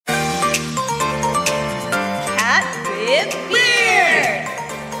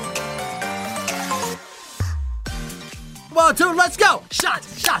1, 2, let's go! Shot,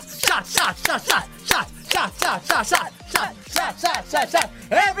 shot, shot, shot, shot, shot, shot, shot, shot, shot, shot, shot, shot, shot, shot, shot.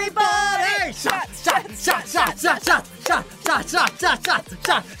 Everybody! Shot, shot, shot, shot, shot, shot, shot, shot, shot, shot, shot,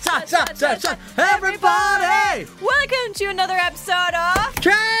 shot, shot, shot, shot, shot. Everybody! Welcome to another episode of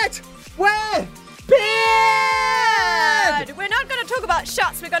Chat with Beard! We're not going to talk about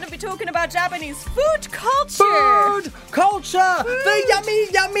shots. We're going to be talking about Japanese food culture. Food culture, the yummy,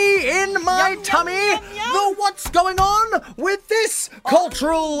 yummy in my Yum, tummy. yum, yum, yum. The what's going on with this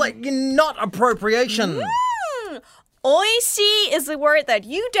cultural not appropriation. Oishi is a word that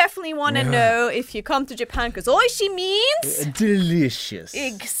you definitely want to know if you come to Japan, because oishi means Delicious.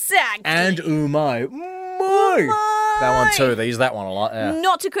 exactly. And umai. Umai. That one too. They use that one a lot. Yeah.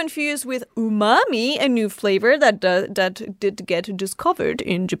 Not to confuse with umami, a new flavor that did get discovered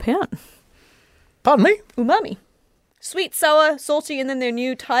in Japan. Pardon me? Umami. Sweet, sour, salty, and then their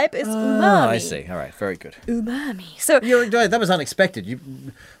new type is umami. Oh, I see. All right. Very good. Umami. So That was unexpected.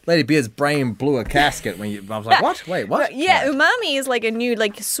 Lady Beard's brain blew a casket when I was like, what? Wait, what? yeah, Right. umami is like a new,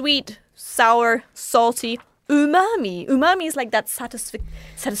 like sweet, sour, salty. Umami. Umami is like that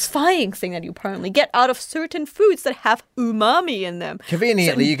satisfying thing that you apparently get out of certain foods that have umami in them.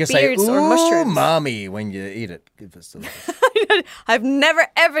 Conveniently, you can say beards or mushrooms. umami when you eat it. It's delicious. I've never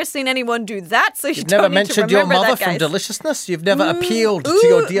ever seen anyone do that, so You've never don't need to mentioned your remember mother that, from guys. deliciousness? You've never appealed to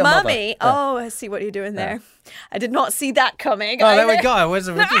your dear mother? Umami. Yeah. Oh, I see what you're doing there. I did not see that coming. Oh, there we either. go.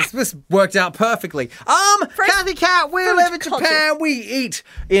 This worked out perfectly. Kathy Cat, we live in culture. Japan. We eat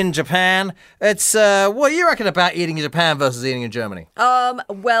in Japan. It's, what do you reckon about eating in Japan versus eating in Germany?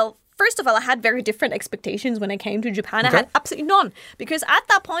 Well, first of all, I had very different expectations when I came to Japan. Okay. I had absolutely none, because at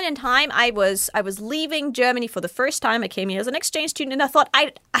that point in time, I was leaving Germany for the first time. I came here as an exchange student, and I thought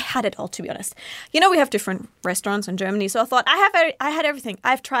I had it all, to be honest. You know, we have different restaurants in Germany, so I thought I had everything.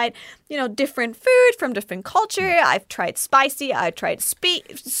 I've tried, different food from different culture. I've tried spicy. I've tried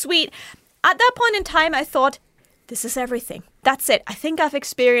sweet. At that point in time, I thought, this is everything. That's it. I think I've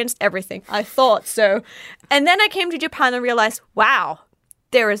experienced everything. I thought so. And then I came to Japan and realized, wow,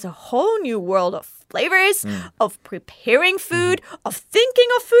 there is a whole new world of flavors, of preparing food, of thinking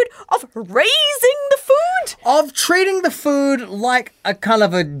of food, of raising the food. Of treating the food like a kind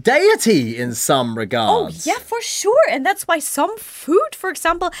of a deity in some Oh, regards. yeah, for sure. And that's why some food, for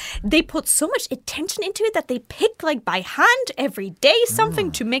example, they put so much attention into it that they pick like by hand every day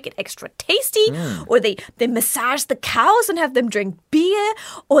something to make it extra tasty. Or they massage the cows and have them drink beer.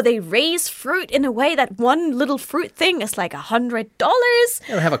 Or they raise fruit in a way that one little fruit thing is like $100.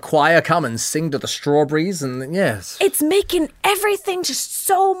 You know, have a choir come and sing to the strawberries and yes. It's making everything just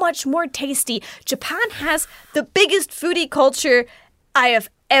so much more tasty. Japan has the biggest foodie culture I have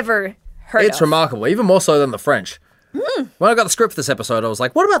ever heard It's of. remarkable, even more so than the French. When I got the script for this episode, I was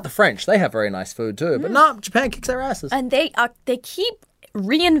like, what about the French? They have very nice food too. But no, Japan kicks their asses. And they keep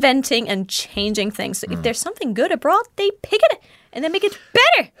reinventing and changing things. So if there's something good abroad, they pick it and they make it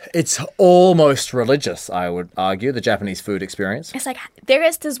better. It's almost religious, I would argue, the Japanese food experience. It's like there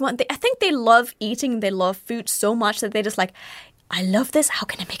is this one. I think they love eating. They love food so much that they just like, I love this. How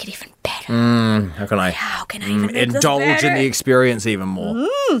can I make it even better? How can I even make this indulge in better? the experience even more?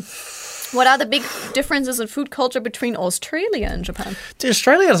 What are the big differences in food culture between Australia and Japan?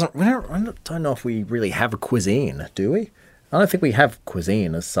 Australia doesn't. I don't know if we really have a cuisine, do we? I don't think we have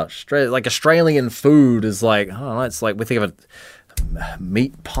cuisine as such. Like Australian food is like, I don't know. It's like we think of a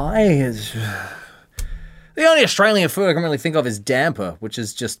meat pie. The only Australian food I can really think of is damper, which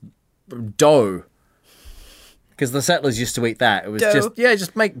is just dough. Because the settlers used to eat that. It was Dough.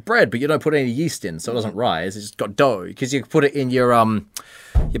 just make bread, but you don't put any yeast in, so it doesn't rise. It's just got dough. Because you put it in your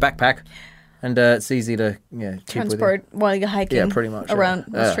backpack, and it's easy to keep Transport with you. while you're hiking Yeah, pretty much, around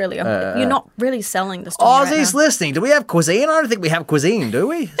yeah. Australia. You're not really selling this to Aussies listening, do we have cuisine? I don't think we have cuisine, do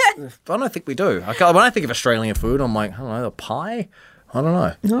we? I don't think we do. When I think of Australian food, I'm like, I don't know, a pie? I don't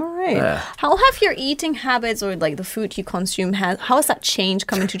know. All right. How have your eating habits or like the food you consume, how has that changed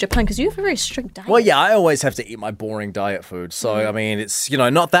coming to Japan? Because you have a very strict diet. Well, yeah, I always have to eat my boring diet food. So, I mean, it's,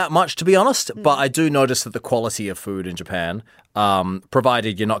 not that much, to be honest. But I do notice that the quality of food in Japan,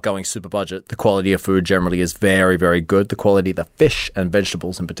 provided you're not going super budget, the quality of food generally is very, very good. The quality of the fish and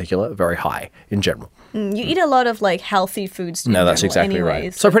vegetables in particular, very high in general. You eat a lot of like healthy foods. No, that's exactly right.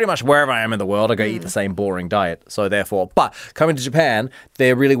 anyways. So pretty much wherever I am in the world, I go eat the same boring diet. So therefore, but coming to Japan,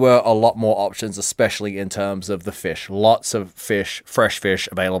 there really were a lot more options, especially in terms of the fish. Lots of fish, fresh fish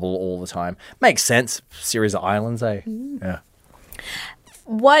available all the time. Makes sense. Series of islands, eh? Yeah.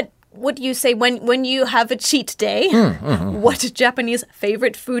 What would you say when you have a cheat day? What Japanese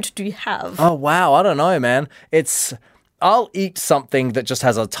favorite food do you have? Oh, wow. I don't know, man. I'll eat something that just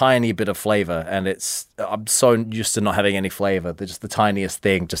has a tiny bit of flavor, and I'm so used to not having any flavor that just the tiniest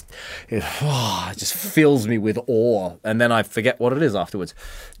thing it just fills me with awe, and then I forget what it is afterwards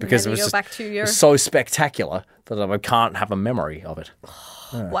because it was so spectacular that I can't have a memory of it.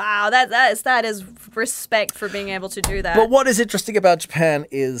 Wow, that is respect for being able to do that. But what is interesting about Japan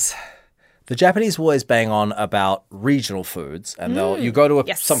is the Japanese always bang on about regional foods, and you go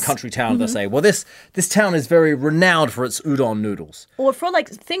to some country town, they'll say, well, this town is very renowned for its udon noodles. Or for like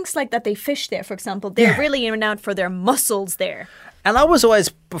things like that they fish there, for example. They're really renowned for their mussels there. And I was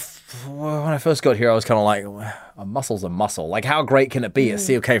always, when I first got here, I was kind of like, a mussel's a mussel. Like, how great can it be? It's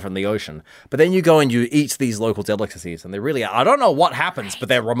sea okay from the ocean. But then you go and you eat these local delicacies, and they really are. I don't know what happens, but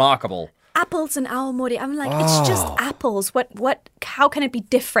they're remarkable. Apples and aomori. I'm like, it's just apples. How can it be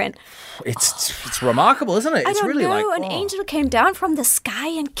different? It's remarkable, isn't it? I don't really know. like An angel came down from the sky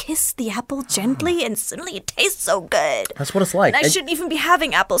and kissed the apple gently, and suddenly it tastes so good. That's what it's like. And I shouldn't even be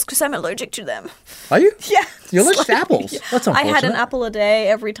having apples because I'm allergic to them. Are you? Yeah. You're allergic to apples? Yeah. That's unfortunate. I had an apple a day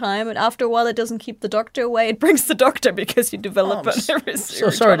every time, and after a while it doesn't keep the doctor away. It brings the doctor because you develop a so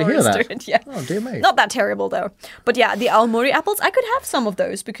sorry to hear that. It. Yeah. Oh, dear me. Not that terrible, though. But yeah, the aomori apples, I could have some of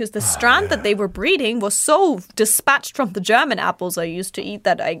those because the strand that they were breeding was so dispatched from the German apples I used to eat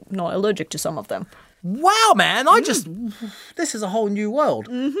that I'm not allergic to some of them. Wow, man, this is a whole new world.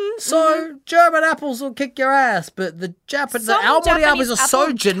 So German apples will kick your ass, but the aomori apples are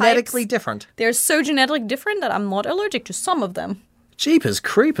so genetically different. They're so genetically different that I'm not allergic to some of them. Jeepers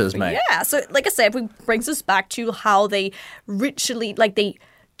creepers, mate. Yeah, so like I said, it brings us back to how they ritually, they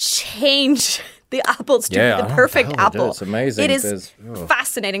change the apples to be the perfect apple. It's amazing. It is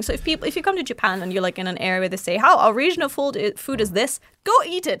fascinating. So if you come to Japan and you're like in an area where they say, "How our regional food is this," go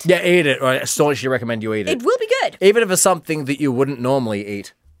eat it. Yeah, eat it. I staunchly recommend you eat it. It will be good. Even if it's something that you wouldn't normally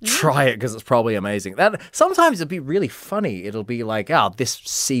eat. Try it because it's probably amazing. Sometimes it'll be really funny. It'll be like, this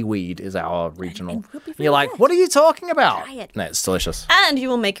seaweed is our regional. And you're like, what are you talking about? Try it. No, it's delicious. And you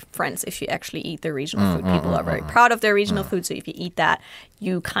will make friends if you actually eat the regional food. People are very proud of their regional food. So if you eat that,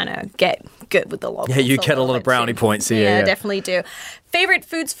 you kind of get good with the locals. Yeah, you get a lot of brownie points. Yeah, definitely do. Favorite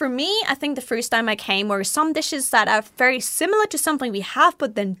foods for me, I think the first time I came were some dishes that are very similar to something we have,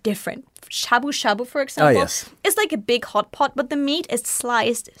 but then different. Shabu shabu, for example, is like a big hot pot, but the meat is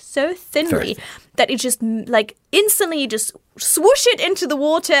sliced so thinly that it just instantly just swoosh it into the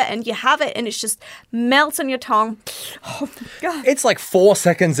water and you have it and it just melts on your tongue. Oh my God. It's like 4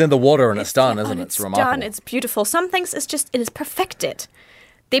 seconds in the water and it's done, isn't it? It's remarkable. Done. It's beautiful. Some things it is perfected.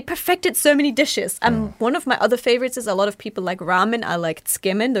 They perfected so many dishes. One of my other favorites is a lot of people like ramen. I like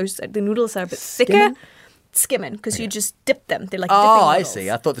tsukemen. The noodles are a bit thicker. Tsukemen, because you just dip them. They're like dipping noodles. I see.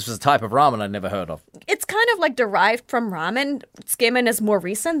 I thought this was a type of ramen I'd never heard of. It's kind of like derived from ramen. Tsukemen is more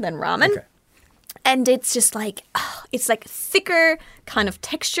recent than ramen. Okay. And it's just like, it's like thicker kind of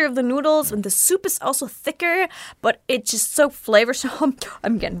texture of the noodles. And the soup is also thicker, but it's just so flavorsome.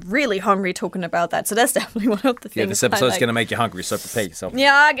 I'm getting really hungry talking about that. So that's definitely one of the things. Yeah, this episode's going to make you hungry, so prepare yourself.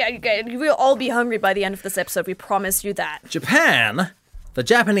 Yeah, we'll all be hungry by the end of this episode. We promise you that. Japan, the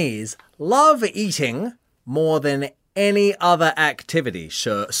Japanese, love eating more than any other activity,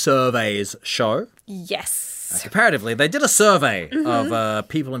 surveys show. Yes. Comparatively, they did a survey of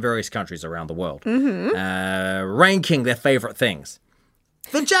people in various countries around the world, ranking their favorite things.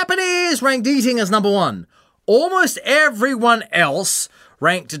 The Japanese ranked eating as number one. Almost everyone else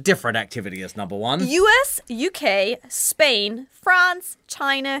ranked a different activity as number one. US, UK, Spain, France,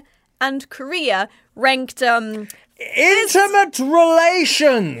 China, and Korea ranked intimate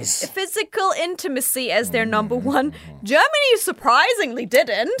relations. Physical intimacy as their number one. Germany surprisingly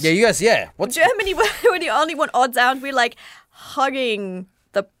didn't. Yeah, you guys, Germany were the only one. Odds out, we're like hugging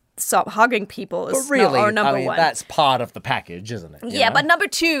people is our number one. That's part of the package, isn't it? Yeah, but number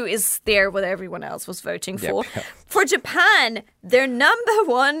two is there what everyone else was voting for. Yep. For Japan, their number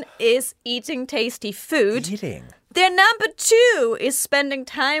one is eating tasty food. Their number two is spending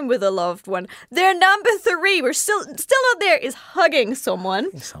time with a loved one. Their number three, we're still not there, is hugging someone,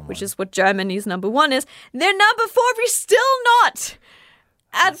 which is what Germany's number one is. Their number four, we're still not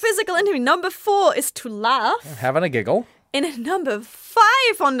at physical intimacy. Number four is to laugh. Having a giggle. And number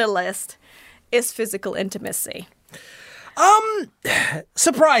five on the list is physical intimacy.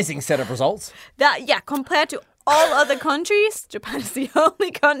 Surprising set of results. Compared to all other countries, Japan is the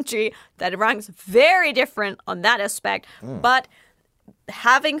only country that ranks very different on that aspect. But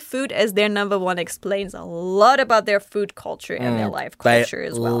having food as their number one explains a lot about their food culture and their life culture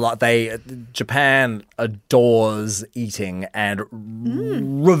as well. Japan adores eating and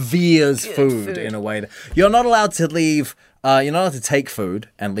reveres food in a way. You're not allowed to leave. You're not allowed to take food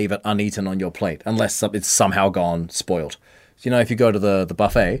and leave it uneaten on your plate unless it's somehow gone spoiled. If you go to the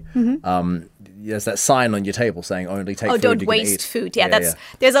buffet, there's that sign on your table saying only take food don't you waste can eat. food. Yeah,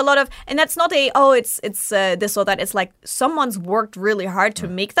 there's a lot of, and that's not it's this or that. It's like someone's worked really hard to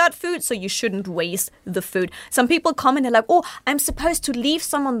make that food, so you shouldn't waste the food. Some people comment and like, oh, I'm supposed to leave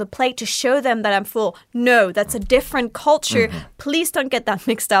some on the plate to show them that I'm full. No, that's a different culture. Please don't get that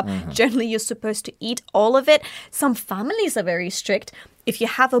mixed up. Generally, you're supposed to eat all of it. Some families are very strict. If you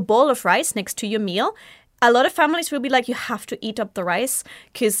have a bowl of rice next to your meal, a lot of families will be like, you have to eat up the rice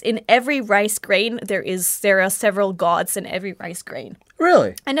because in every rice grain, there are several gods in every rice grain.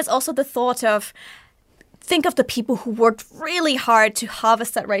 Really? And it's also the thought of, think of the people who worked really hard to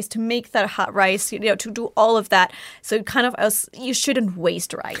harvest that rice, to make that hot rice, to do all of that. So kind of you shouldn't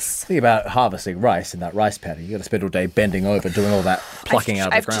waste rice. Think about harvesting rice in that rice paddy. You got to spend all day bending over, doing all that plucking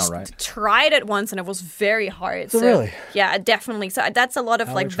out of the ground, right? I've tried it once and it was very hard. So really? Yeah, definitely. So that's a lot of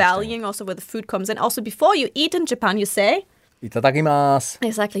valuing also where the food comes in. Also, before you eat in Japan, you say, Itadakimasu.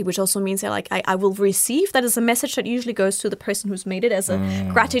 Exactly, which also means I will receive. That is a message that usually goes to the person who's made it as a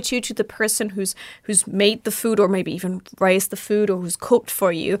gratitude to the person who's made the food or maybe even raised the food or who's cooked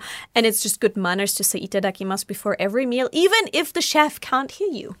for you. And it's just good manners to say itadakimasu before every meal, even if the chef can't hear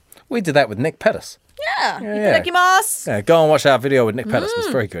you. We did that with Nick Pettis. Yeah. Itadakimasu. Yeah, go and watch our video with Nick Pettis. It was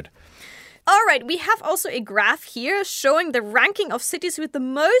very good. All right, we have also a graph here showing the ranking of cities with the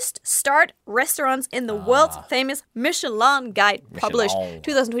most starred restaurants in the world's famous Michelin Guide published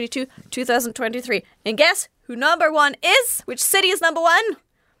 2022, 2023. And guess who number one is? Which city is number one?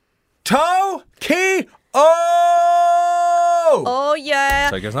 Tokyo! Oh, yeah.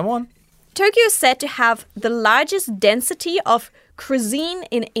 Tokyo's number one. Tokyo is said to have the largest density of cuisine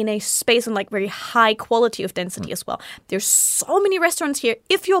in a space and very high quality of density as well. There's so many restaurants here.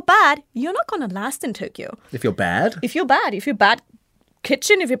 If you're bad, you're not going to last in Tokyo. If you're bad? If you're bad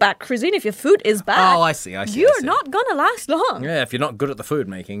kitchen, if you're bad cuisine, if your food is bad. Oh, I see. You're not going to last long. Yeah, if you're not good at the food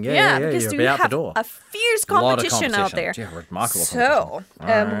making. Because you'll you be out the have door. a fierce competition out there. Yeah, remarkable competition.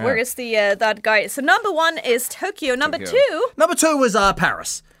 So, where is that guy? So number one is Tokyo. Number two was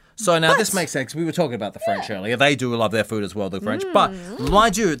Paris. So now this makes sense. We were talking about the French earlier. They do love their food as well, the French. But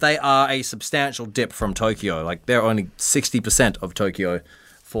mind you, they are a substantial dip from Tokyo. They're only 60% of Tokyo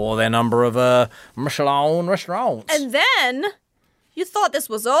for their number of Michelin restaurants. And then you thought this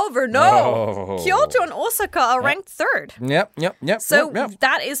was over. No. Kyoto and Osaka are ranked third. Yep. So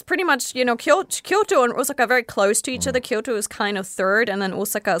that is pretty much, Kyoto and Osaka are very close to each other. Kyoto is kind of third and then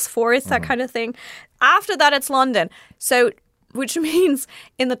Osaka is fourth, that kind of thing. After that, it's London. So which means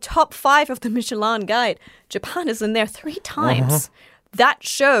in the top 5 of the Michelin Guide, Japan is in there 3 times. That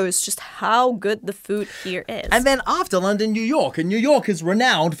shows just how good the food here is. And then after London, New York. And New York is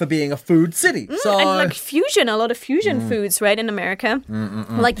renowned for being a food city. And fusion, a lot of fusion foods, right, in America.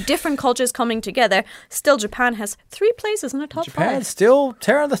 Different cultures coming together. Still, Japan has 3 places in the top 5. Japan's still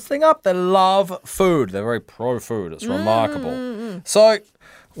tearing this thing up. They love food. They're very pro-food. It's remarkable. So,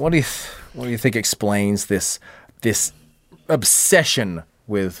 what do you think explains this obsession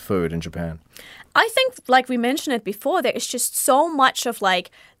with food in Japan? I think, like we mentioned it before, there is just so much of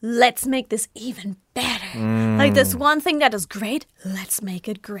let's make this even better. This one thing that is great, let's make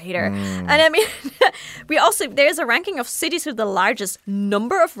it greater. And I mean, there's a ranking of cities with the largest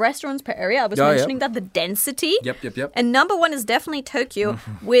number of restaurants per area. I was mentioning that, the density. Yep. And number one is definitely Tokyo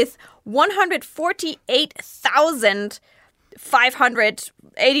with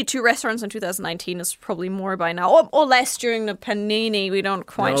 148,582 restaurants in 2019. Is probably more by now, or less during the panini. We don't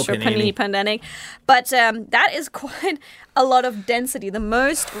quite sure panini pandemic, but that is quite a lot of density. The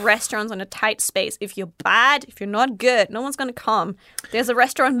most restaurants in a tight space. If you're bad, if you're not good, no one's gonna come. There's a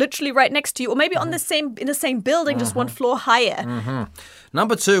restaurant literally right next to you, or maybe in the same building, just one floor higher.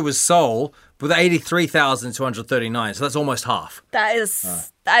 Number 2 was Seoul with 83,239. So that's almost half. That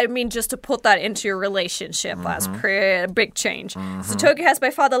is. I mean, just to put that into your relationship, that's pretty big change. So Tokyo has by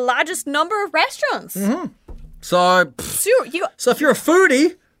far the largest number of restaurants. So if you're a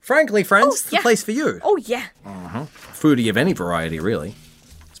foodie, frankly, friends, it's the place for you. Oh, yeah. Foodie of any variety, really.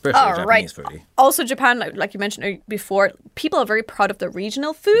 Especially Japanese foodie. Also, Japan, like you mentioned before, people are very proud of their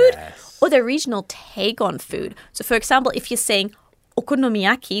regional food or their regional take on food. So, for example, if you're saying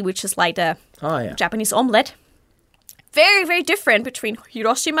okonomiyaki, which is like the Japanese omelette, very, very different between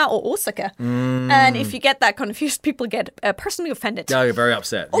Hiroshima or Osaka. And if you get that confused, people get personally offended. Yeah, you're very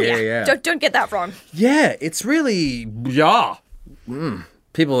upset. Oh, yeah. Don't get that wrong. Yeah, it's really,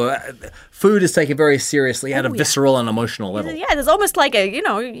 People, food is taken very seriously at a yeah. visceral and emotional level. Yeah, there's almost like you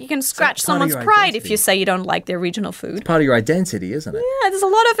can scratch part of someone's your pride identity. if you say you don't like their regional food. Part of your identity, isn't it? Yeah, there's a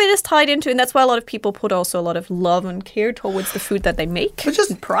lot of it is tied into, and that's why a lot of people put also a lot of love and care towards the food that they make. But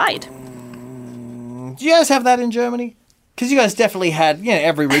just- and pride. Do you guys have that in Germany? Because you guys definitely had,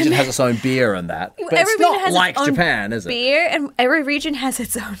 every region has its own beer and that. But Every it's region not has its like own Japan, is it? Beer, and every region has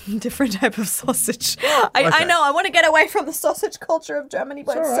its own different type of sausage. I Okay. know, I want to get away from the sausage culture of Germany,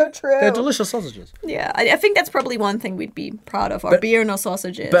 but it's All so right. true. They're delicious sausages. Yeah, I think that's probably one thing we'd be proud of, our beer and our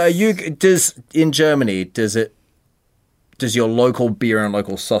sausages. But in Germany, does your local beer and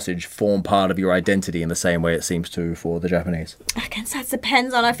local sausage form part of your identity in the same way it seems to for the Japanese? I guess that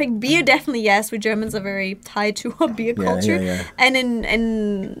depends on. I think beer definitely yes. We Germans are very tied to our beer culture. yeah. And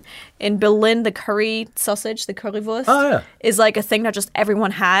in Berlin, the curry sausage, the currywurst, is like a thing that just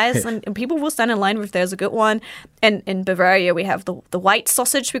everyone has, and people will stand in line if there's a good one. And in Bavaria, we have the white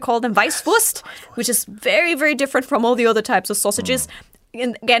sausage. We call them Weißwurst, which is very very different from all the other types of sausages.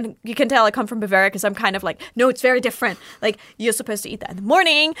 And again, you can tell I come from Bavaria because I'm kind of like, no, it's very different. Like, you're supposed to eat that in the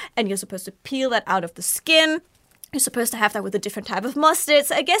morning, and you're supposed to peel that out of the skin. You're supposed to have that with a different type of mustard.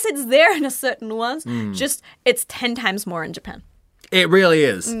 So I guess it's there in a certain ones. Just, it's 10 times more in Japan. It really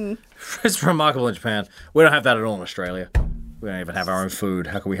is. It's remarkable in Japan. We don't have that at all in Australia. We don't even have our own food.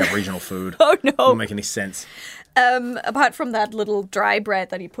 How can we have regional food? Oh, no. Doesn't make any sense. Apart from that little dry bread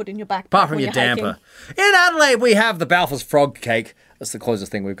that you put in your backpack. Apart from when your you're hiking. damper. In Adelaide, we have the Balfour's frog cake. That's the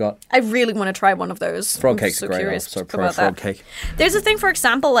closest thing we've got. I really want to try one of those. Frog I'm cake's so great. I'm curious so pro about frog that. cake. There's a thing, for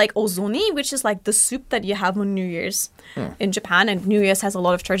example, like ozoni, which is like the soup that you have on New Year's in Japan. And New Year's has a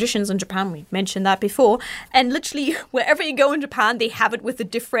lot of traditions in Japan. We mentioned that before. And literally, wherever you go in Japan, they have it with a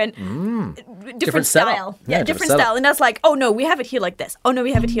different Different style. setup. Yeah, different different setup. style. And that's like, oh no, we have it here like this. Oh no,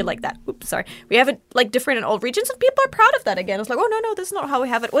 we have it here like that. Oops, sorry. We have it like different in all regions, and people are proud of that again. It's like, oh no, this is not how we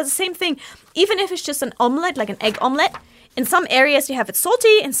have it. Well, it's the same thing. Even if it's just an omelette, like an egg omelette. In some areas you have it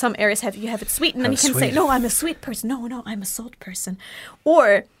salty, in some areas you have it sweet, and then you can say, no, I'm a sweet person. No, I'm a salt person.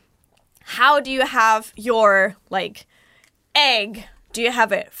 Or how do you have your like egg? Do you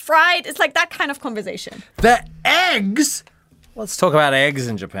have it fried? It's like that kind of conversation. The eggs? Let's talk about eggs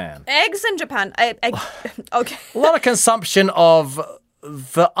in Japan. Eggs in Japan. Okay. A lot of consumption of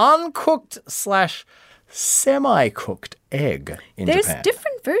the uncooked / semi-cooked egg in There's Japan.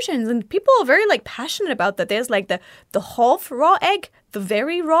 different versions, and people are very like passionate about that. There's like the half raw egg, the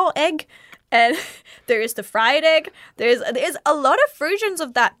very raw egg, and there is the fried egg. There's a lot of versions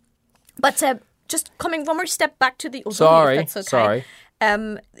of that. But just coming one more step back to the ozoni, if that's okay. Sorry.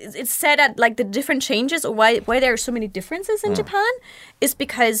 It's said that like the different changes or why there are so many differences in Japan is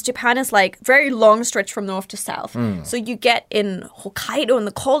because Japan is like very long stretch from north to south. So you get in Hokkaido and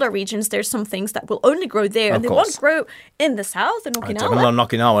the colder regions, there's some things that will only grow there, and they won't grow in the south in Okinawa. Definitely not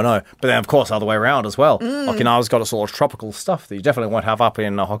Okinawa, no. But then, of course, other way around as well. Okinawa's got a sort of tropical stuff that you definitely won't have up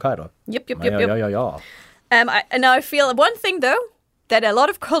in Hokkaido. Yep. Yeah. And I feel one thing though that a lot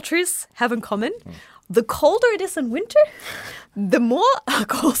of cultures have in common. The colder it is in winter, the more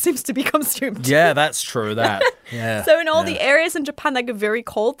alcohol seems to be consumed. Yeah, that's true, that. Yeah. So in all the areas in Japan that get very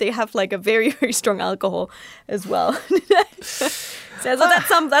cold, they have like a very, very strong alcohol as well. So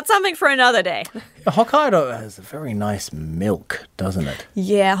that's something for another day. Hokkaido has a very nice milk, doesn't it?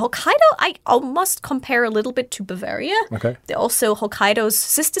 Yeah, Hokkaido, I almost compare a little bit to Bavaria. Okay. Also, Hokkaido's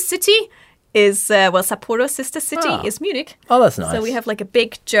sister city is, Sapporo's sister city is Munich. Oh, that's nice. So we have like a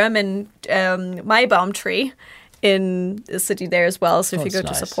big German Maibaum tree in the city there as well. So if you go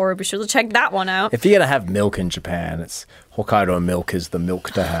that's to nice. Sapporo, be sure to check that one out. If you're going to have milk in Japan, it's Hokkaido milk is the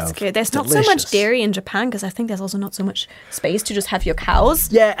milk to have. Okay, there's not so much dairy in Japan because I think there's also not so much space to just have your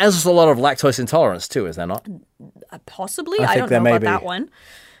cows. Yeah, as there's a lot of lactose intolerance too, is there not? Possibly. I I think don't there know may about be. that one.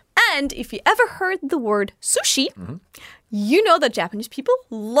 And if you ever heard the word sushi, you know that Japanese people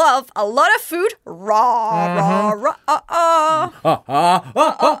love a lot of food raw.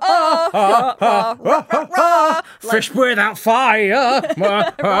 Fish without fire.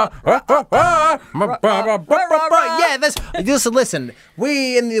 Yeah, just listen.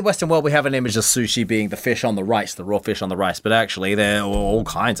 We in the Western world we have an image of sushi being the fish on the rice, the raw fish on the rice, but actually there are all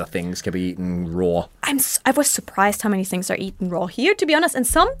kinds of things can be eaten raw. I was surprised how many things are eaten raw here, to be honest, and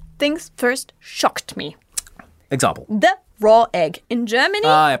some things first shocked me. Example. The raw egg. In Germany,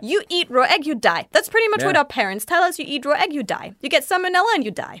 Yep. you eat raw egg, you die. That's pretty much what Yeah. our parents tell us. You eat raw egg, you die. You get salmonella and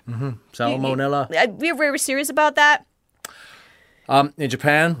you die. Salmonella. We're very serious about that. In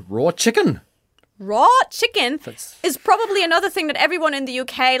Japan, raw chicken. raw chicken is probably another thing that everyone in the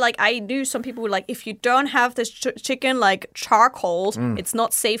UK, like I knew some people were like, if you don't have this chicken like charcoal, it's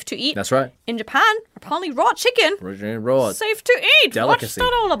not safe to eat. That's right. In Japan, apparently raw chicken, raw, safe to eat. Delicacy.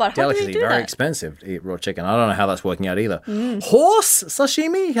 What's that all about? How do Delicacy, you do very that? expensive to eat raw chicken. I don't know how that's working out either. Horse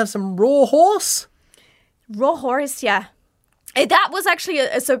sashimi? You have some raw horse? Raw horse, yeah. That was actually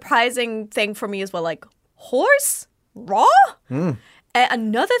a surprising thing for me as well. Like, horse? Raw?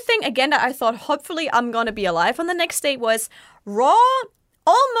 Another thing, again, that I thought, hopefully I'm going to be alive on the next day was raw,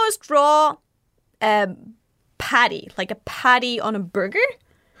 almost raw patty. Like a patty on a burger.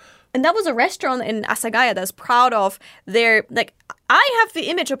 And that was a restaurant in Asagaya that's proud of their, like, I have the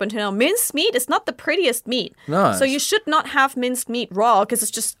image up until now. Minced meat is not the prettiest meat. No. So you should not have minced meat raw because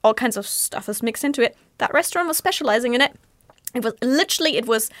it's just all kinds of stuff that's mixed into it. That restaurant was specializing in it. It was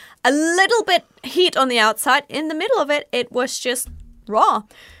a little bit heat on the outside. In the middle of it, it was just raw.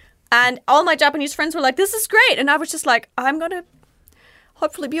 And all my Japanese friends were like, this is great. And I was just like, I'm going to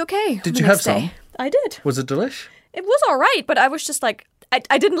hopefully be okay. Did you have some? I did. Was it delish? It was all right, but I was just like,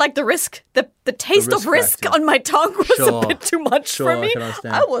 I didn't like the risk. The taste of risk factor. on my tongue was a bit too much for me. I can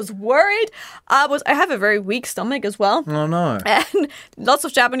understand. I was worried. I have a very weak stomach as well. Oh, no. And lots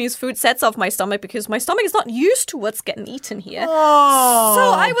of Japanese food sets off my stomach because my stomach is not used to what's getting eaten here. Oh,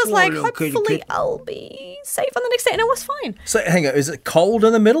 So I was poor like, little kitty hopefully kid. I'll be safe on the next day. And it was fine. So, hang on. Is it cold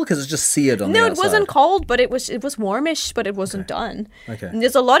in the middle? Because it's just seared on the No, outside. it wasn't cold, but it was warmish, but it wasn't done. Okay. And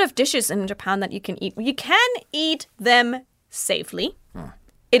there's a lot of dishes in Japan that you can eat. You can eat them safely.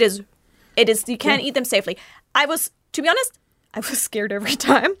 It is, you can eat them safely. To be honest, I was scared every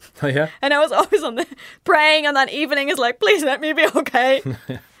time. Oh, yeah? And I was always praying on that evening is like, please let me be okay.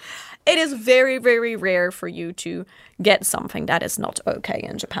 It is very, very rare for you to get something that is not okay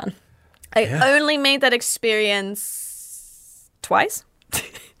in Japan. I only made that experience twice.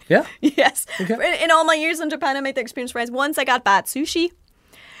 Yeah? Yes. Okay. In all my years in Japan, I made the experience twice. Once I got bad sushi.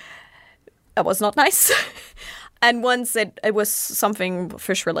 That was not nice. And once it was something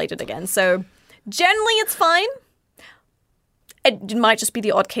fish related again. So generally it's fine. It might just be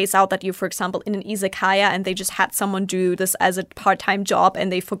the odd case out that you, for example, in an izakaya and they just had someone do this as a part-time job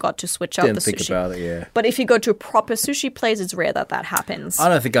and they forgot to switch out the Didn't think sushi. about it, yeah. But if you go to a proper sushi place, it's rare that happens. I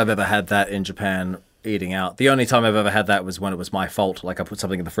don't think I've ever had that in Japan eating out. The only time I've ever had that was when it was my fault. Like I put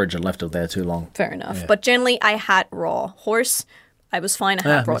something in the fridge and left it there too long. Fair enough. But generally I had raw horse. I was fine. I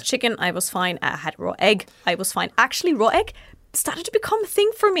had raw chicken. I was fine. I had raw egg. I was fine. Actually, raw egg started to become a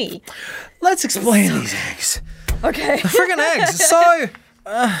thing for me. Let's explain these eggs. Okay. Friggin' eggs. So,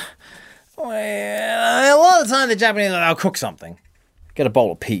 a lot of the time the Japanese, they'll cook something. Get a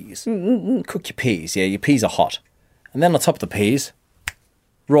bowl of peas. Cook your peas. Yeah, your peas are hot. And then on top of the peas,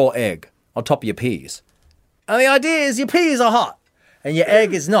 raw egg on top of your peas. And the idea is your peas are hot and your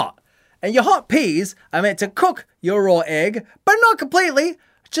egg is not. And your hot peas are meant to cook your raw egg, but not completely,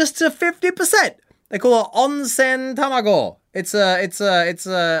 just to 50%. They call it onsen tamago. It's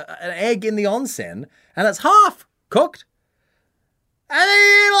an egg in the onsen, and it's half cooked. And then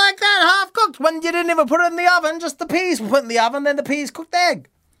you like that half cooked when you didn't even put it in the oven. Just the peas were put in the oven, then the peas cooked egg.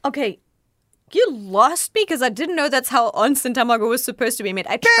 Okay. You lost me because I didn't know that's how onsen tamago was supposed to be made.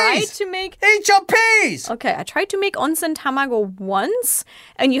 I tried to make... Eat your peas! Okay, I tried to make onsen tamago once,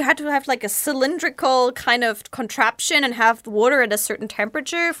 and you had to have like a cylindrical kind of contraption and have the water at a certain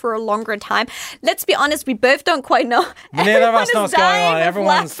temperature for a longer time. Let's be honest, we both don't quite know. Neither of us know what's going on.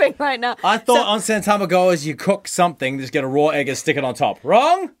 Everyone's laughing right now. I thought onsen tamago is you cook something, just get a raw egg and stick it on top.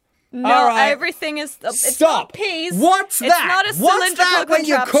 Wrong? No, right. everything is... It's Stop. not peas. What's that? It's not a cylindrical What's that when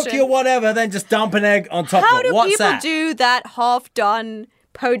you cook your whatever, then just dump an egg on top How of it? do What's people that? do that half-done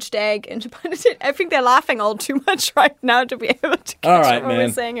poached egg in Japan? I think they're laughing all too much right now to be able to catch All right, what man.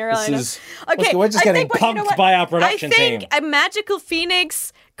 we're saying here. Okay, we're just getting pumped by our production I think team. a magical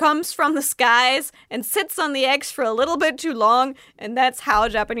phoenix comes from the skies and sits on the eggs for a little bit too long, and that's how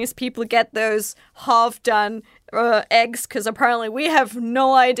Japanese people get those half-done eggs, because apparently we have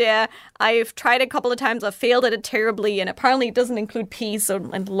no idea. I've tried a couple of times, I've failed at it terribly, and apparently it doesn't include peas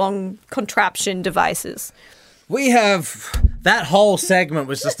and long contraption devices. We have... That whole segment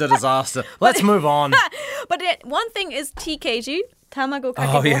was just a disaster. Let's move on. But one thing is TKG, tamago kake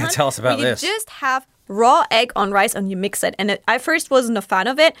Oh, yeah, gohan, tell us about where this. You just have raw egg on rice and you mix it. And I first wasn't a fan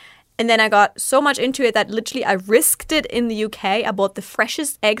of it. And then I got so much into it that literally I risked it in the UK. I bought the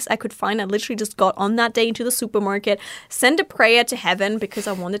freshest eggs I could find. I literally just got on that day into the supermarket, sent a prayer to heaven because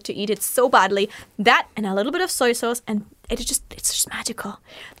I wanted to eat it so badly. That and a little bit of soy sauce, and it's just magical.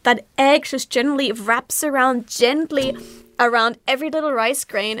 That egg just generally wraps around gently around every little rice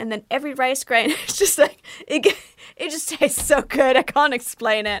grain, and then every rice grain, it's just like, it just tastes so good. I can't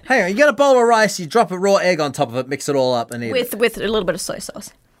explain it. Hang on, you get a bowl of rice, you drop a raw egg on top of it, mix it all up, and eat it. With a little bit of soy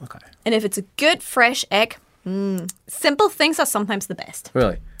sauce. Okay. And if it's a good, fresh egg, simple things are sometimes the best.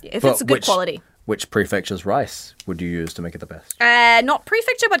 Really? If it's a good quality. Which prefecture's rice would you use to make it the best? Not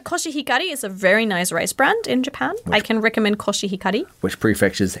prefecture, but Koshi Hikari is a very nice rice brand in Japan. I can recommend Koshi Hikari. Which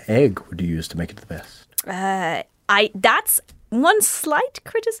prefecture's egg would you use to make it the best? That's one slight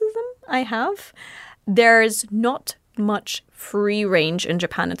criticism I have. There's not much free range in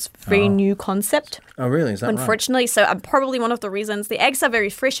Japan. It's a very new concept. Oh, really? Is that Unfortunately, so I'm probably one of the reasons. The eggs are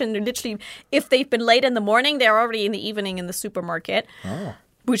very fresh, and they're literally, if they've been late in the morning, they're already in the evening in the supermarket. Oh.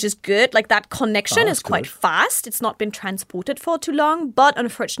 Which is good. Like, that connection is quite fast. It's not been transported for too long. But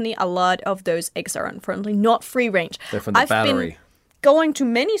unfortunately, a lot of those eggs are unfortunately not free range. They're from the battery. Been going to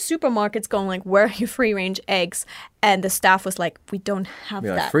many supermarkets going like, where are your free range eggs? And the staff was like, we don't have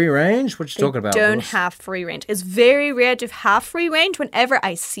that. Free range? What you talking about? Don't have free range. It's very rare to have free range. Whenever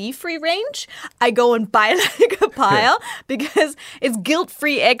I see free range, I go and buy like a pile because it's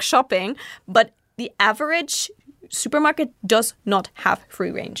guilt-free egg shopping. But the average supermarket does not have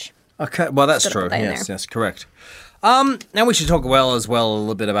free range. Okay, well, that's true. Yes, correct. Now we should talk a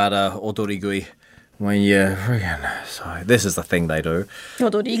little bit about odorigui. When you friggin', sorry, this is the thing they do.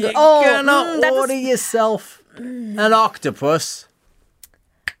 Odorigui. You cannot order yourself an octopus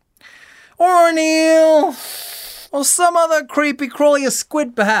or an eel or some other creepy crawly, a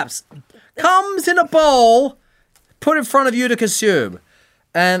squid perhaps, comes in a bowl, put in front of you to consume.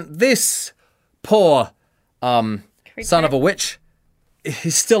 And this poor son of a witch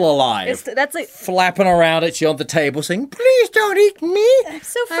is still alive. That's like flapping around at you on the table saying, please don't eat me. I'm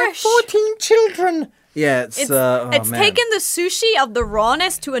so fresh. I have 14 children. Yeah, it's taken the sushi of the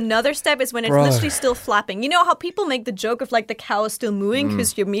rawness to another step is when it's literally still flapping. You know how people make the joke of like the cow is still mooing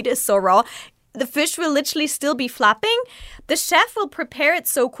because your meat is so raw? The fish will literally still be flapping. The chef will prepare it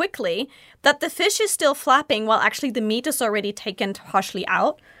so quickly that the fish is still flapping while actually the meat is already taken partially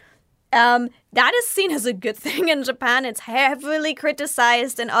out. That is seen as a good thing in Japan. It's heavily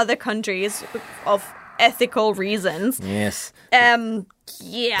criticized in other countries of ethical reasons. Yes.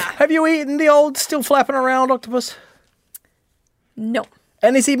 Yeah. Have you eaten the old still flapping around octopus? No.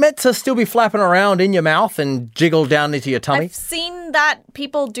 And is he meant to still be flapping around in your mouth and jiggle down into your tummy? I've seen that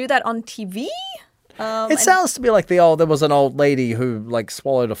people do that on TV. It sounds to me like there was an old lady who like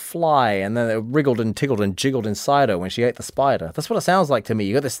swallowed a fly and then it wriggled and tickled and jiggled inside her when she ate the spider. That's what it sounds like to me.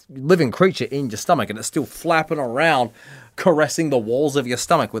 You got this living creature in your stomach and it's still flapping around, caressing the walls of your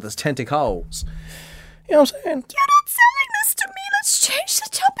stomach with its tentacles. You know what I'm saying? You're not selling this to me. Let's change the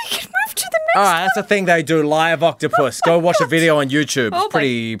topic and move to the next All right, that's the thing they do, live octopus. Go watch a video on YouTube. Oh It's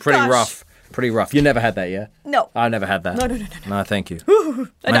pretty rough. Pretty rough. You never had that, yeah? No. I never had that. No. No, thank you.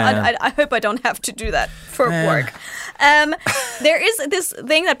 I hope I don't have to do that for work. There is this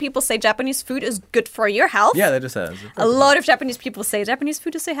thing that people say Japanese food is good for your health. Yeah, they just say A lot of Japanese people say Japanese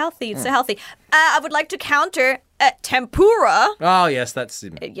food is so healthy. It's so healthy. I would like to counter tempura. Oh, yes, that's...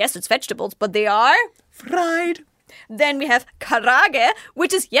 Yes, it's vegetables, but they are... fried. Then we have karage,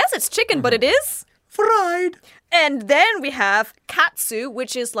 which is, yes, it's chicken, but it is... fried. And then we have katsu,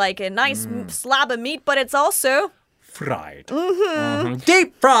 which is like a nice slab of meat, but it's also... fried.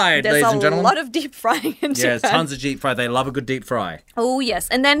 Deep fried, ladies and There's gentlemen. a lot of deep frying in Japan. Yes, tons of deep fry. They love a good deep fry. Oh, yes.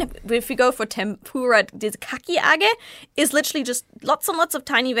 And then if we go for tempura, this kakiage is literally just lots and lots of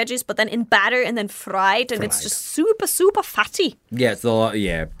tiny veggies, but then in batter and then fried. And it's just super, super fatty. Yeah, it's a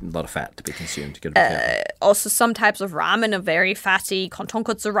lot of fat to be consumed. Good Also, some types of ramen are very fatty.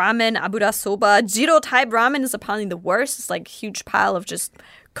 Kontonkotsu ramen, abura soba. Jiro type ramen is apparently the worst. It's like a huge pile of just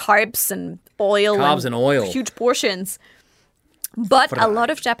carbs and oil. Carbs and oil. Huge portions. But a lot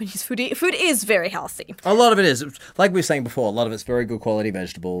of Japanese food is very healthy. A lot of it is. Like we were saying before, a lot of it's very good quality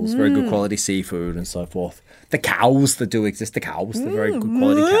vegetables, very good quality seafood and so forth. The cows that do exist, the very good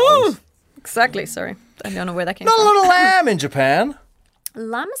quality cows. Exactly, sorry. I don't know where that came Not a from. lot of lamb in Japan.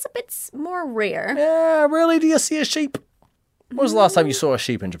 Lamb is a bit more rare. Yeah, really? Do you see a sheep? When was the last time you saw a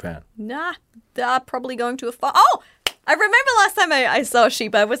sheep in Japan? Nah, they're probably going to a farm. Oh! I remember last time I saw a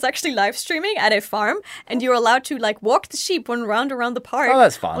sheep. I was actually live streaming at a farm, and you were allowed to like walk the sheep around the park. Oh,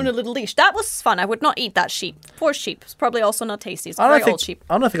 that's fun. On a little leash. That was fun. I would not eat that sheep. Poor sheep. It's probably also not tasty. It's a very old sheep.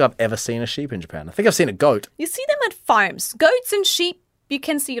 I don't think I've ever seen a sheep in Japan. I think I've seen a goat. You see them at farms. Goats and sheep you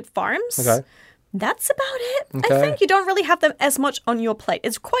can see at farms. Okay. That's about it. Okay. I think you don't really have them as much on your plate.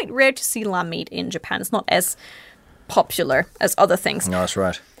 It's quite rare to see lamb meat in Japan. It's not as popular as other things. No, that's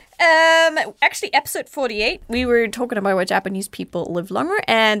right. Actually, episode 48, we were talking about why Japanese people live longer,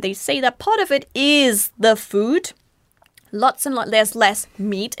 and they say that part of it is the food. lots and lots. There's less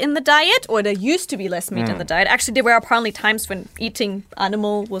meat in the diet, or there used to be less meat in the diet. Actually, there were apparently times when eating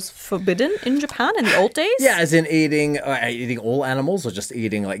animal was forbidden in Japan in the old days. Yeah, as in eating all animals, or just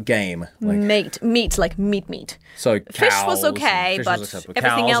eating like game, like meat, like meat. so. Fish Cows was okay, fish but was acceptable.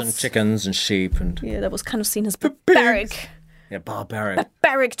 everything cows else- and chickens and sheep and Yeah, that was kind of seen as barbaric. yeah,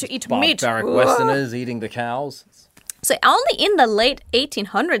 barbaric To eat meat. barbaric Ugh. Westerners eating the cows. So only in the late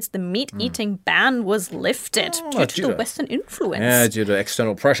 1800s, the meat-eating ban was lifted due to due the to- Western influence. Yeah, due to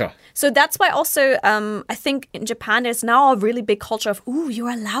external pressure. So that's why also I think in Japan there's now a really big culture of, ooh, you're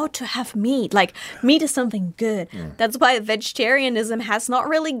allowed to have meat. Like, meat is something good. That's why vegetarianism has not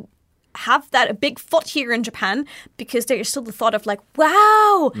really have that a big foot here in Japan, because there is still the thought of like,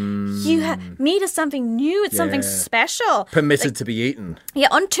 wow, meat is something new. It's something Yeah. special. Permitted to be eaten. Yeah,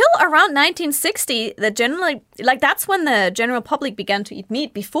 until around 1960, that's when the general public began to eat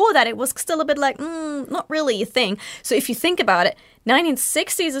meat. Before that, it was still a bit like, not really a thing. So if you think about it,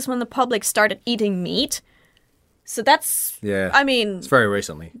 1960s is when the public started eating meat. So that's, Yeah. I mean, It's very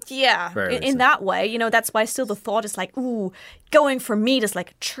recently. yeah, very in recent. that way, that's why still the thought is like, ooh, going for meat is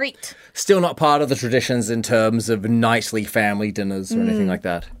like a treat. Still not part of the traditions in terms of nightly family dinners or anything like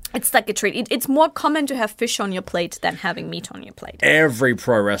that. It's like a treat. It's more common to have fish on your plate than having meat on your plate. Every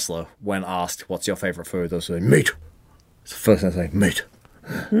pro wrestler, when asked, what's your favorite food, they'll say, meat. It's the first thing they say, meat.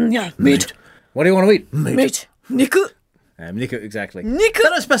 Yeah, Meat. What do you want to eat? Meat. meat. Niku. Niku, exactly. Niku. They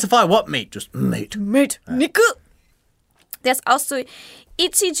don't specify what meat, just meat. Meat. Niku. There's also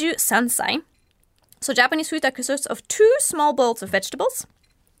ichiju sansai. So Japanese food that consists of 2 small bowls of vegetables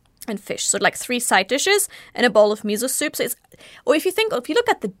and fish. So like 3 side dishes and a bowl of miso soup. So if you look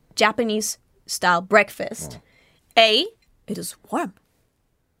at the Japanese style breakfast, A, it is warm.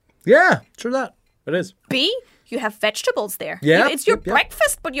 Yeah, true that. It is. B, you have vegetables there. Yeah, It's your yep, yep.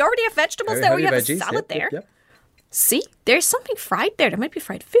 breakfast, but you already have vegetables Very there, or you heavy have a veggies, salad yep, there. yep. See, there's something fried there. There might be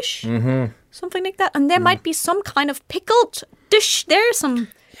fried fish. Something like that. And there might be some kind of pickled dish there, some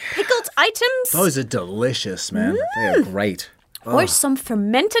pickled items. Those are delicious, man. They are great. Or some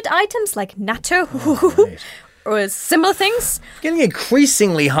fermented items like natto Right. or similar things. Getting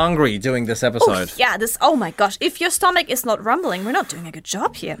increasingly hungry doing this episode. Yeah, oh my gosh. If your stomach is not rumbling, we're not doing a good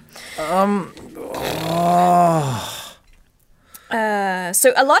job here.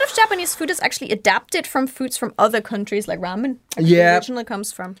 So a lot of Japanese food is actually adapted from foods from other countries, like ramen. Actually, Yeah. originally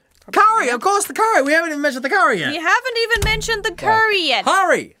comes from Curry, of course, the curry. We haven't even mentioned the curry yet. We haven't even mentioned the curry yet.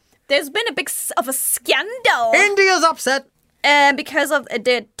 Hurry! There's been a big of a scandal India's upset. because of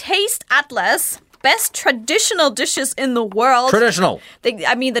the Taste Atlas, best traditional dishes in the world. Traditional.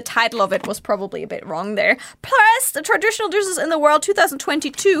 The title of it was probably a bit wrong there. Plus, the traditional dishes in the world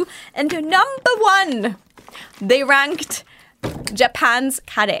 2022, and number 1, they ranked Japan's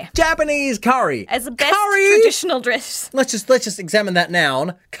kare Japanese curry. as the best curry. traditional dish. Let's just examine that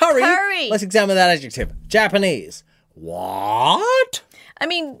noun. Curry. Curry. Let's examine that adjective. Japanese. What? I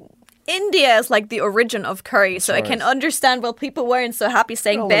mean, India is like the origin of curry, so I can understand why people weren't so happy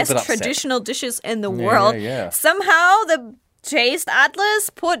saying A little best bit upset. traditional dishes in the world. yeah. Somehow the Taste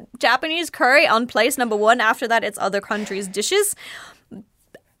Atlas put Japanese curry on place number 1. After that, it's other countries' dishes.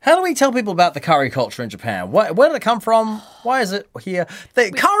 How do we tell people about the curry culture in Japan? Where did it come from? Why is it here?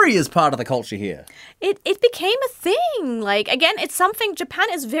 Curry is part of the culture here. It became a thing. Like, again, it's something Japan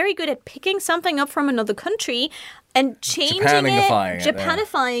is very good at picking something up from another country and changing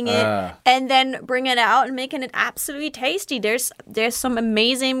Japanifying it, and then bringing it out and making it absolutely tasty. There's some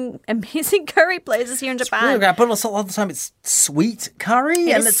amazing curry places here in Japan. Really great, but also a lot of the time it's sweet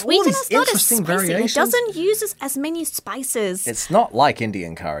curry, and It's it's sweet all and these it's not as interesting spicy. variations. It doesn't use as many spices. It's not like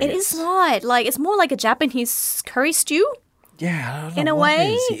Indian curry. It is not. Like, it's more like a Japanese curry stew. Yeah, I don't know In a what it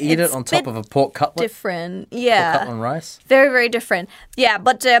way, is. You eat it it's on top bit of a pork cutlet. Different. Pork Yeah. cutlet and rice. Very, very different. Yeah,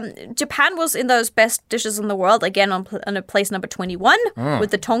 but Japan was in those best dishes in the world, again on a place number 21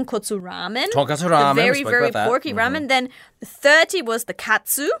 with the tonkotsu ramen. Tonkotsu ramen, The we very, spoke very about that. porky ramen. Then 30 was the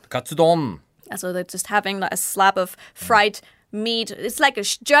katsu. Katsudon. So they're just having like a slab of fried meat. It's like a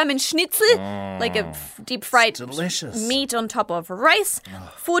German schnitzel, like a deep fried delicious. meat on top of rice.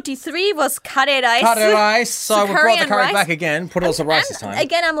 43 was kare rice. Curry rice. So we brought the and curry rice. back again. Put also rice this time.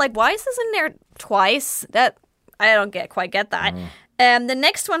 Again, I'm like, why is this in there twice? That I don't quite get that. The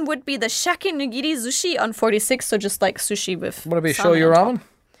next one would be the shake nigiri sushi on 46, so just like sushi with Would it be salmon shoyu on top.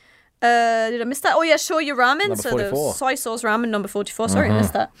 ramen? Did I miss that? Oh yeah, shoyu ramen. Number so 44. the soy sauce ramen number 44. Sorry, I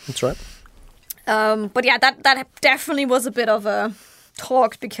missed that. That's right. But yeah, that definitely was a bit of a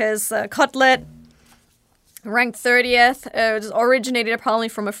talk because cutlet ranked 30th. It originated apparently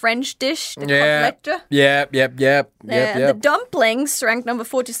from a French dish, the Yeah. cotelette. Yep. The dumplings ranked number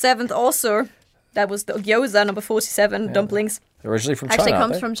 47th also. That was the gyoza number 47, dumplings. Originally from China. Actually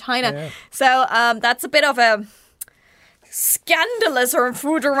comes from China. So that's a bit of a scandalous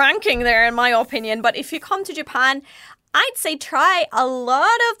food ranking there, in my opinion. But if you come to Japan, I'd say try a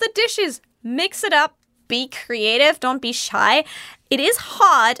lot of the dishes. Mix it up. Be creative. Don't be shy. It is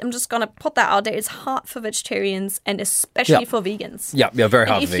hard. I'm just going to put that out there. It's hard for vegetarians and especially for vegans. Yeah, very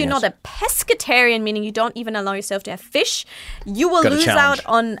hard and for vegans. if you're not a pescatarian, meaning you don't even allow yourself to have fish, you will Got a lose challenge. out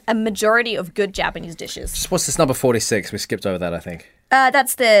on a majority of good Japanese dishes. What's this number 46? We skipped over that, I think.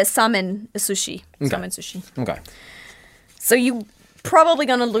 That's the salmon sushi. Salmon sushi. Okay. So you probably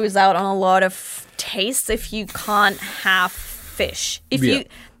going to lose out on a lot of tastes if you can't have fish. If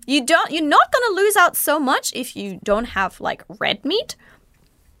you're not going to lose out so much if you don't have like red meat.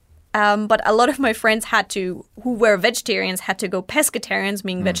 But a lot of my friends who were vegetarians, had to go pescatarians,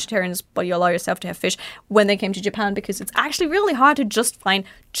 meaning vegetarians, but you allow yourself to have fish when they came to Japan because it's actually really hard to just find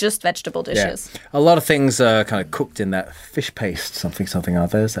just vegetable dishes. A lot of things are kind of cooked in that fish paste, something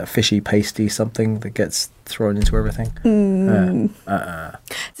other. There's that fishy pasty something that gets thrown into everything.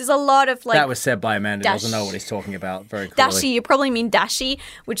 There's a lot of like that was said by a man who doesn't know what he's talking about very clearly. dashi. You probably mean dashi,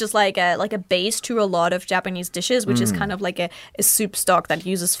 which is like a base to a lot of Japanese dishes, which is kind of like a soup stock that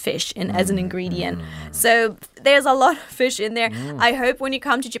uses fish as an ingredient. So there's a lot of fish in there. I hope when you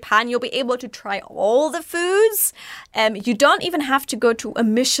come to Japan, you'll be able to try all the foods. You don't even have to go to a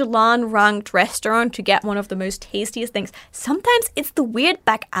Michelin-ranked restaurant to get one of the most tastiest things. Sometimes it's the weird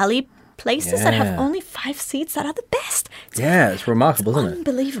back alley places that have only 5 seats that are the best. It's remarkable, isn't it?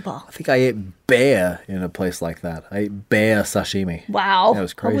 Unbelievable. I think I ate bear in a place like that. I ate bear sashimi. Wow. That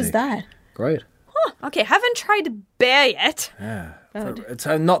was crazy. What was that? Great. Huh. Okay, haven't tried bear yet. Yeah. It's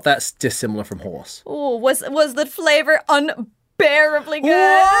not that dissimilar from horse. Oh, was the flavor unbearably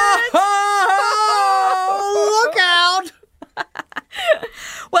good? Whoa! Look out!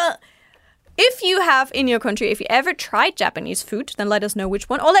 Well, if you have in your country, if you ever tried Japanese food, then let us know which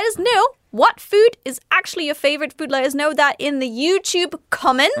one. Or let us know what food is actually your favorite food. Let us know that in the YouTube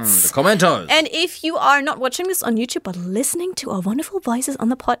comments. The commentos. And if you are not watching this on YouTube but listening to our wonderful voices on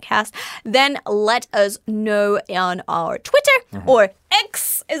the podcast, then let us know on our Twitter or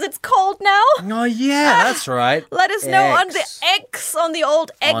X, as it's called now. Oh, yeah, that's right. Let us know on the X, on the old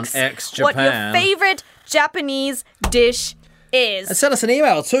X, On X what your Japan. favorite Japanese dish is. And send us an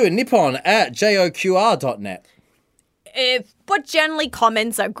email too, nippon@joqr.net. But generally,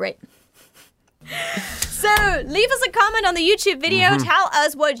 comments are great. So, leave us a comment on the YouTube video. Tell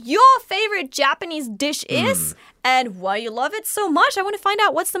us what your favorite Japanese dish is and why you love it so much. I want to find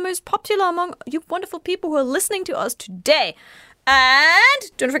out what's the most popular among you wonderful people who are listening to us today.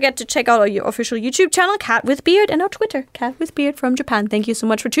 And don't forget to check out our official YouTube channel, Cat with Beard, and our Twitter, Cat with Beard from Japan. Thank you so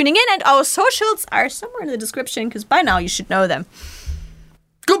much for tuning in. And our socials are somewhere in the description because by now you should know them.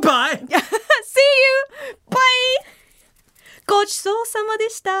 Goodbye! See you! Bye! ごちそうさまで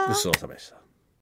した。ごちそうさまでした。